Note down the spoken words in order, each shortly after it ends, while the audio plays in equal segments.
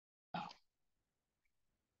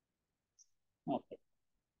Okay.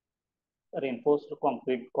 Reinforced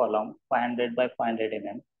concrete column 500 by 500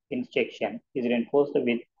 mm in section is reinforced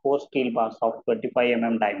with 4 steel bars of 25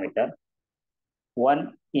 mm diameter,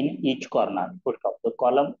 one in each corner. Full stop. The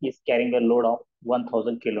column is carrying a load of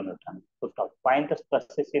 1000 kilonewton. Full stop. Find the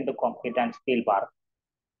stresses in the concrete and steel bar.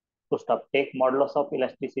 Full stop. Take modulus of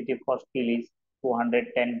elasticity for steel is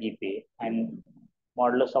 210 GPa and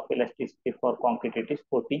modulus of elasticity for concrete it is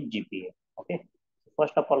 40 GPa. Okay.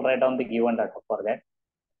 First of all, write down the given data for that.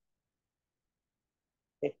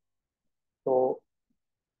 Okay. So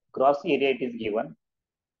gross area it is given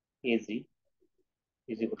AZ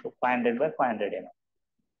is equal to 500 by 500 mm.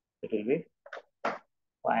 It will be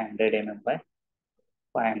 500 mm by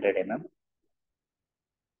 500 mm.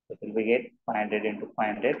 It will be get 500 into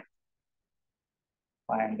 500,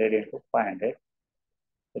 500 into 500.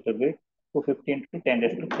 It will be 250 into 10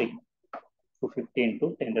 raised to 3. 250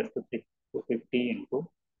 into 10 raised to 3. 250 into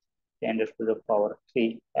 10 raised to the power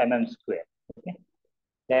 3 mm square. Okay.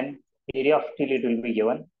 Then area of steel it will be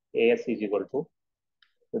given AS is equal to.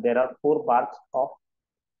 So there are 4 bars of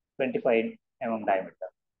 25 mm diameter.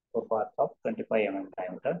 4 bars of 25 mm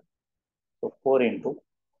diameter. So 4 into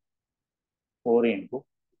 4 into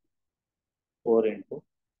 4 into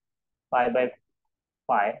 5 by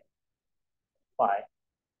 5, 5,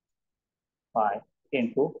 5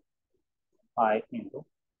 into 5 into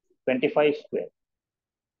 25 square,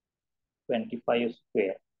 25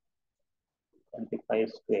 square, 25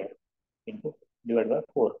 square into divided by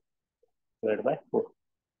 4, divided by 4,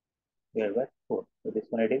 divided by 4. So this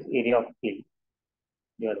one it is area of steel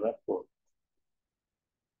divided by 4,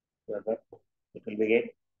 divided by 4. It will be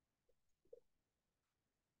get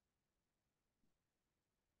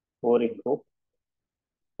 4 into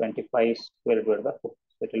 25 square divided by 4.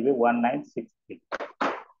 So it will be 1963.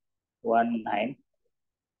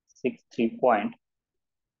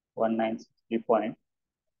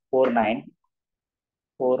 1963.49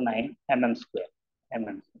 mm square.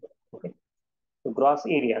 Okay. So gross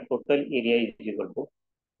area, total area is equal to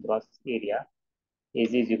gross area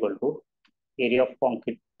is equal to area of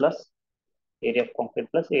concrete plus area of concrete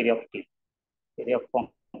plus area of steel. Area of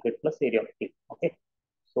concrete plus area of steel. Okay.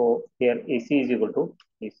 So here AC is equal to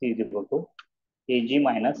AG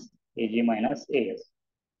minus AS.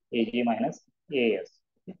 AG minus AS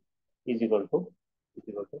is equal to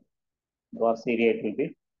gross area it will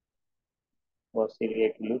be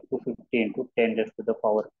 250 into 10 raised to the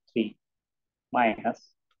power 3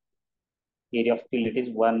 minus area of steel it is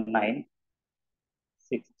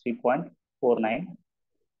 1963.49.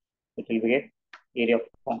 It will be area of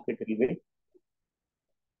concrete it will be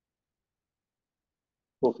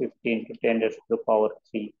 250 into 10 raised to the power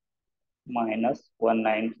 3 minus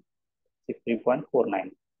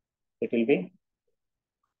 1963.49. It will be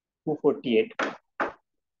 248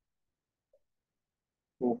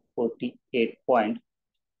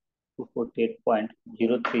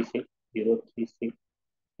 248.036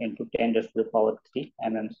 into 10 raised to the power 3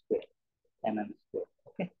 mm square.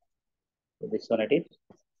 Okay. So this one it is.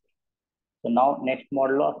 So now next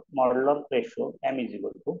modular ratio M is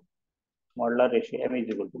equal to modular ratio M is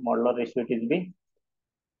equal to modular ratio it is B.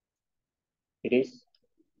 It is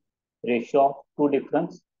ratio of two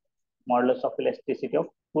different modulus of elasticity of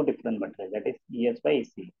two different materials, that is ES by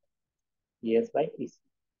EC. ES by EC.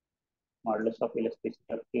 Modulus of elasticity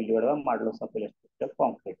of steel divided by modulus of elasticity of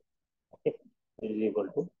concrete. Okay. It is equal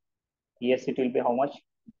to ES it will be how much?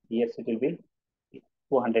 ES it will be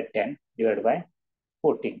 210 divided by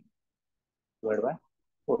 14. Divided by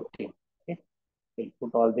 14. Okay. We'll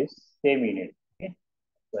put all this same unit. Okay.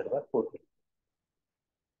 Divided by 14.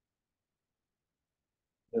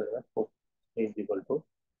 Divided by 14 is equal to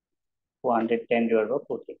 210 divided by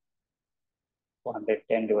 14.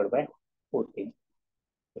 210 divided by 14.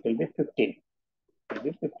 It will be 15. It will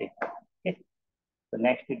be 15. Okay. So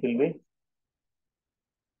next it will be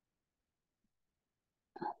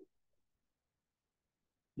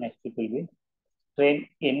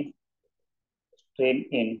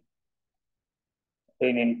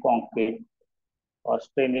strain in concrete or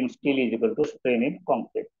strain in steel is equal to strain in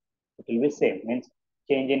concrete. It will be same, means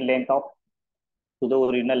change in length of to the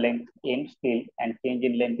original length in steel and change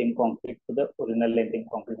in length in concrete to the original length in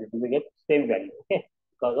concrete. It will get same value. Okay,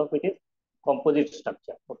 because of it is composite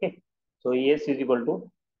structure. Okay, so ES is equal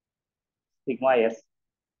to sigma S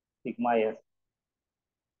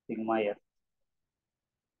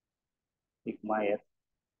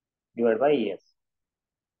divided by ES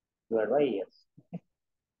Okay.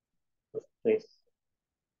 So stress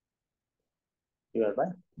divided by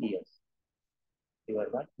ES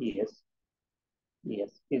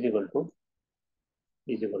ES is equal to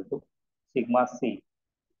sigma C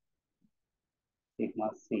sigma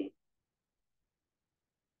c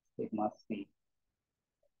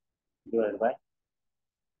divided by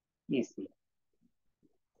EC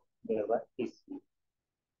divided by EC.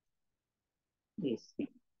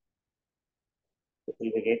 So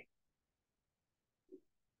we will get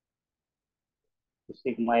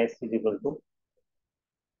sigma s is equal to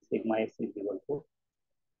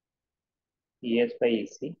ES by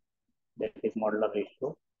EC, that is modular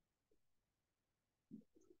ratio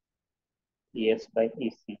ES by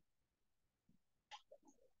EC.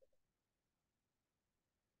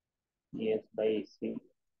 ES by EC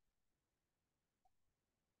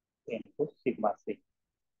into sigma c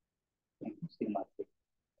into sigma c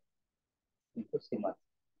into sigma c.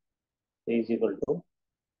 So is equal to,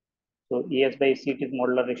 so ES by EC, it is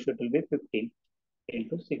modular ratio, it will be 15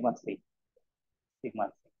 into sigma c.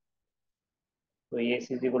 So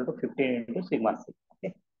ES is equal to 15 into sigma c.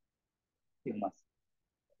 Okay, sigma c.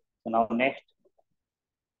 So now next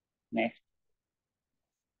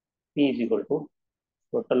P is equal to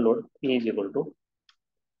total load. P is equal to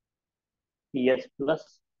PS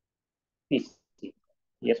plus PC.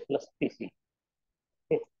 PS plus PC.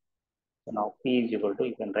 Okay. So now P is equal to,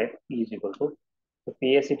 you can write P is equal to, so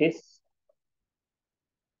PS it is,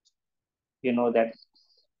 you know that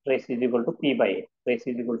stress is equal to P by A. Stress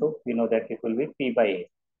is equal to, we know that it will be P by A.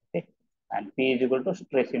 Okay. And P is equal to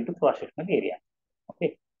stress into cross-sectional area.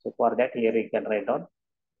 Okay. So for that, here we can write down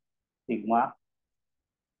sigma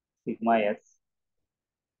S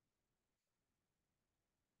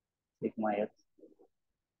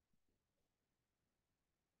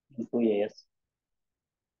into AS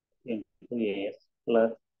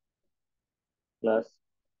plus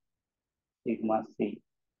sigma C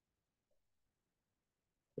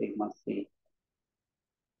into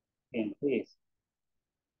S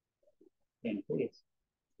into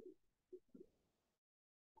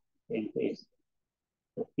S.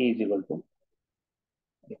 So P is equal to,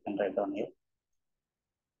 you can write down here.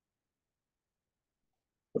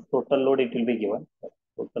 So total load it will be given. So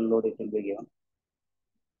total load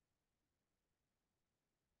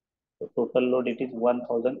it is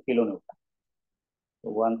 1000 kilonewton. So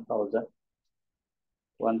 1000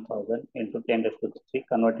 into 10 raised to 3,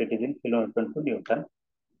 converted it in kilonewton to Newton.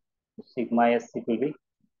 So sigma S it will be,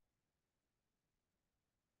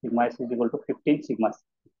 sigma S is equal to 15 sigma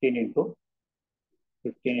 15 into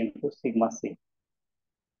sigma C.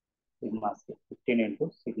 15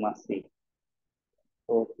 into sigma C.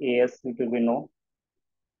 So AS it will be no.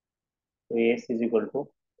 So AS is equal to,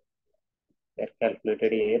 that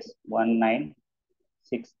calculated AS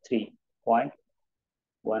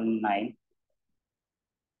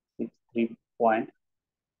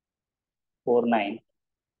 1963.49,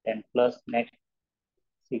 and plus next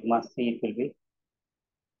sigma C it will be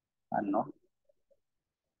unknown,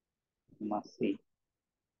 sigma C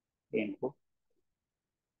into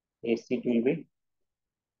AC it will be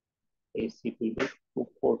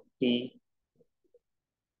 240,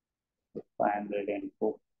 500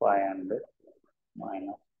 into 500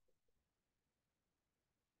 minus,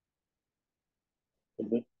 it will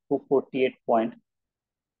be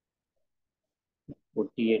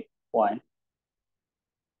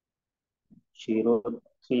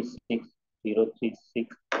 248.036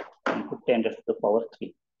 into 10 raised to the power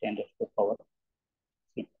 3.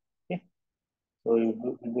 Okay. So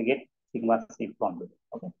you will get sigma C from this.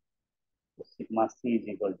 Okay. So sigma C is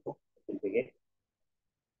equal to, you will get,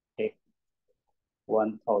 take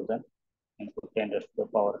 1000 into 10 raised to the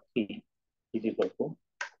power 3 is equal to,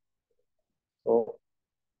 so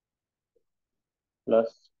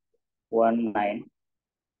plus 19,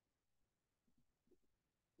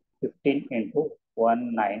 15 into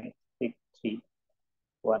 1963,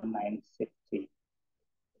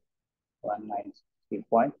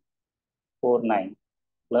 1963.49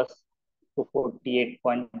 plus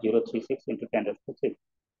 248.036 into 10 raised to 6.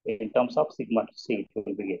 In terms of sigma C, it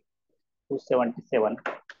will be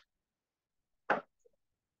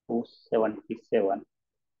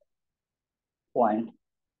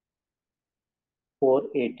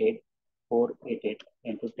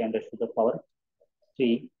into 10 raised to the power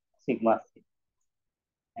 3 sigma C.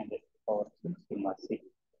 10 raised to the power 3 sigma C.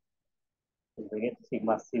 So we get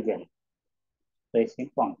sigma C value, tracing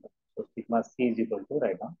function. So sigma C is equal to,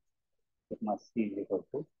 write down, sigma C is equal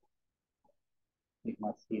to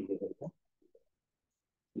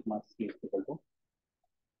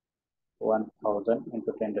 1000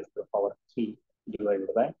 into 10 raised to the power 3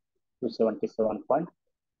 divided by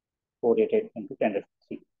 277.488 into 10 raised to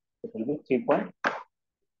 3. It will be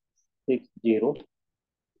 3.60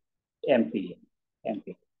 MPa.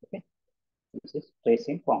 Okay. This is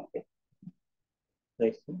tracing function.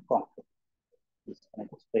 This one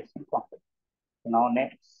is stressing concrete. So now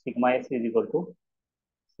next sigma s is equal to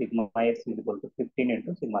 15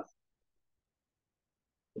 into sigma c.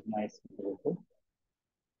 Sigma s is equal to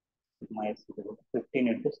 15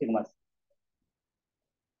 into sigma c.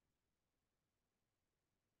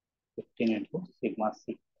 15 into sigma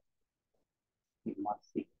c. Sigma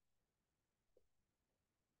c.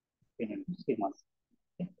 15 into sigma c.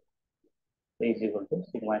 Okay. So is equal to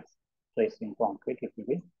sigma s tracing concrete. It will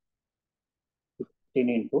be 15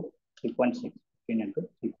 into 3.6. 15 into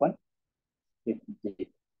 3.6. It will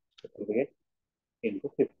be into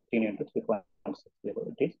 15 into 3.6. It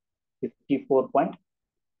is 54.05.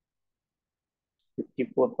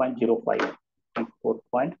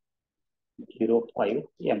 54.05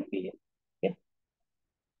 MPa. Okay.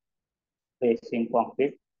 Tracing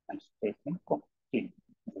concrete and tracing concrete.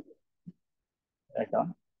 Write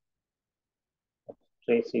down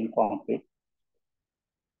tracing concrete,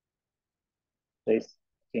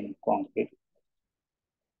 tracing concrete,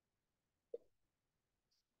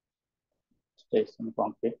 tracing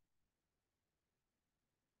concrete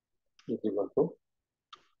is equal to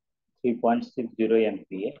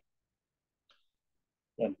 3.60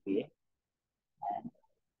 MPa and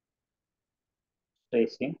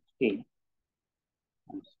tracing steel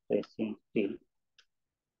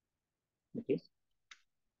it is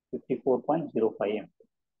 54.05 MPa.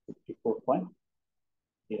 54.05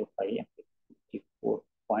 MPa.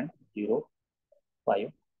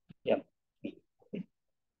 54.05 MPa. Okay.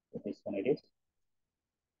 So this one it is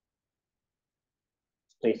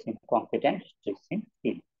tracing concrete and tracing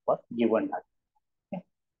steel for given data.